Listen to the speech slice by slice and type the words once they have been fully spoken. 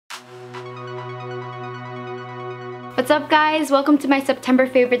What's up guys? Welcome to my September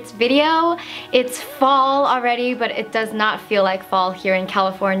favorites video. It's fall already, but it does not feel like fall here in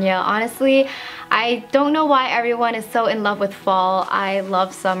California. Honestly, I don't know why everyone is so in love with fall. I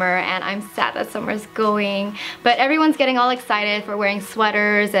love summer and I'm sad that summer is going, but everyone's getting all excited for wearing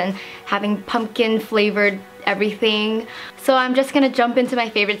sweaters and having pumpkin flavored everything. So I'm just gonna jump into my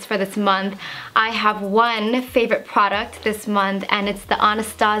favorites for this month. I have one favorite product this month and it's the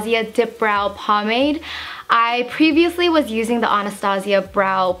Anastasia Dip Brow Pomade. I previously was using the Anastasia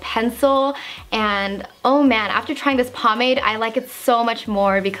Brow Pencil and oh man, after trying this pomade, I like it so much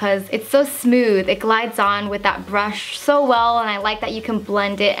more because it's so smooth. It glides on with that brush so well and I like that you can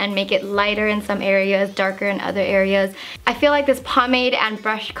blend it and make it lighter in some areas, darker in other areas. I feel like this pomade and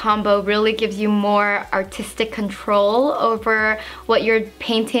brush combo really gives you more artistic control over what you're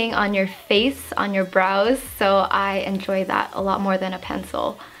painting on your face, on your brows, so I enjoy that a lot more than a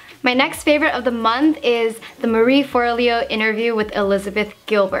pencil. My next favorite of the month is the Marie Forleo interview with Elizabeth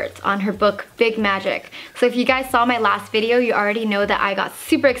Gilbert on her book Big Magic. So if you guys saw my last video, you already know that I got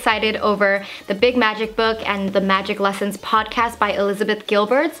super excited over the Big Magic book and the Magic Lessons podcast by Elizabeth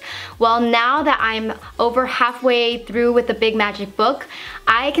Gilbert. Well, now that I'm over halfway through with the Big Magic book,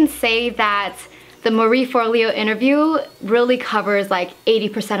 I can say that the Marie Forleo interview really covers like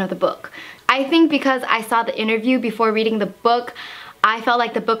 80% of the book. I think because I saw the interview before reading the book, I felt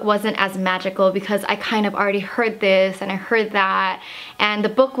like the book wasn't as magical because I kind of already heard this and I heard that, and the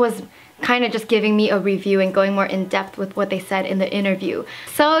book was kind of just giving me a review and going more in depth with what they said in the interview.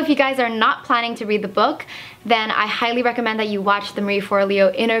 So if you guys are not planning to read the book, then I highly recommend that you watch the Marie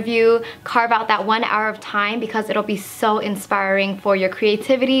Forleo interview, carve out that 1 hour of time because it'll be so inspiring for your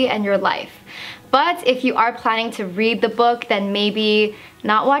creativity and your life. But if you are planning to read the book, then maybe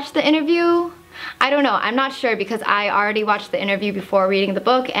not watch the interview. I don't know, I'm not sure because I already watched the interview before reading the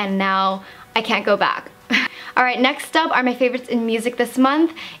book and now I can't go back. Alright, next up are my favorites in music this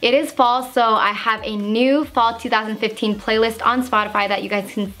month. It is fall, so I have a new fall 2015 playlist on Spotify that you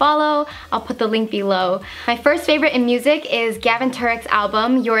guys can follow. I'll put the link below. My first favorite in music is Gavin Turek's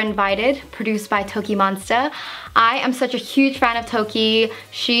album, You're Invited, produced by Toki Monsta. I am such a huge fan of Toki.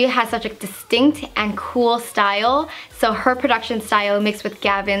 She has such a distinct and cool style, so her production style mixed with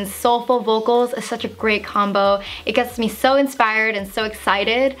Gavin's soulful vocals is such a great combo. It gets me so inspired and so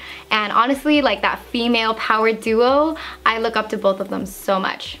excited, and honestly, like that female power duo, I look up to both of them so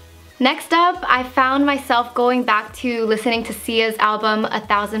much. Next up, I found myself going back to listening to Sia's album, A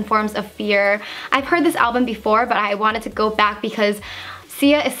Thousand Forms of Fear. I've heard this album before, but I wanted to go back because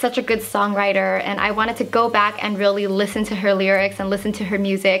Sia is such a good songwriter and I wanted to go back and really listen to her lyrics and listen to her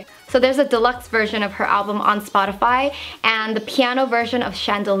music. So there's a deluxe version of her album on Spotify and the piano version of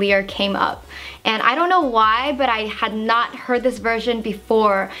Chandelier came up. And I don't know why, but I had not heard this version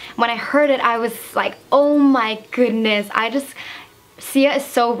before. When I heard it, I was like, oh my goodness, Sia is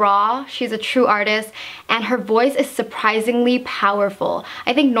so raw, she's a true artist, and her voice is surprisingly powerful.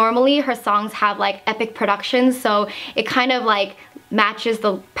 I think normally her songs have like epic productions, so it kind of like matches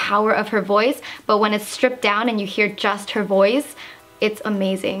the power of her voice, but when it's stripped down and you hear just her voice, it's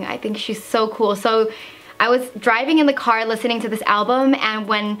amazing. I think she's so cool. So I was driving in the car listening to this album, and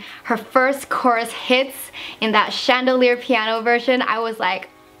when her first chorus hits in that Chandelier piano version, I was like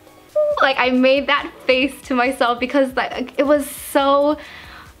I made that face to myself because like it was so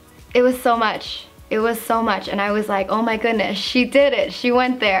much. It was so much, and I was like, oh my goodness, she did it. She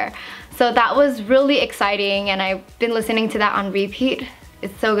went there. So that was really exciting and I've been listening to that on repeat.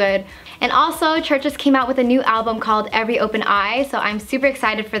 It's so good. And also, Churches came out with a new album called Every Open Eye, so I'm super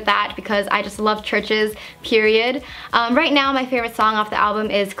excited for that because I just love Churches, period. Right now, my favorite song off the album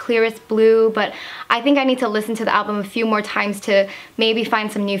is Clearest Blue, but I think I need to listen to the album a few more times to maybe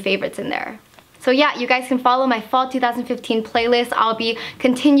find some new favorites in there. So yeah, you guys can follow my fall 2015 playlist. I'll be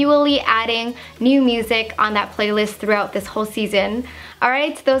continually adding new music on that playlist throughout this whole season.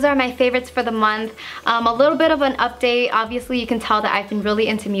 Alright, those are my favorites for the month. A little bit of an update. Obviously, you can tell that I've been really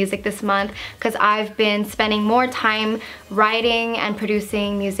into music this month because I've been spending more time writing and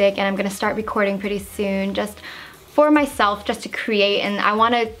producing music, and I'm gonna start recording pretty soon, just for myself, just to create, and I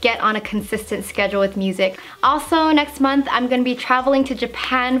want to get on a consistent schedule with music. Also, next month I'm going to be traveling to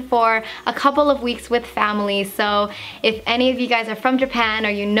Japan for a couple of weeks with family, so if any of you guys are from Japan or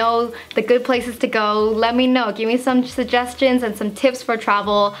you know the good places to go, let me know. Give me some suggestions and some tips for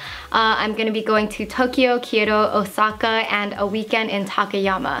travel. I'm going to be going to Tokyo, Kyoto, Osaka, and a weekend in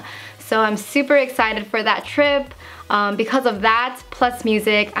Takayama. So I'm super excited for that trip. Because of that, plus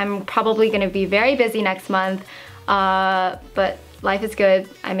music, I'm probably going to be very busy next month. But life is good.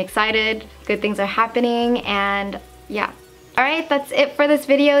 I'm excited. Good things are happening, and yeah. Alright, that's it for this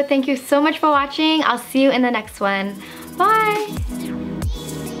video. Thank you so much for watching. I'll see you in the next one. Bye!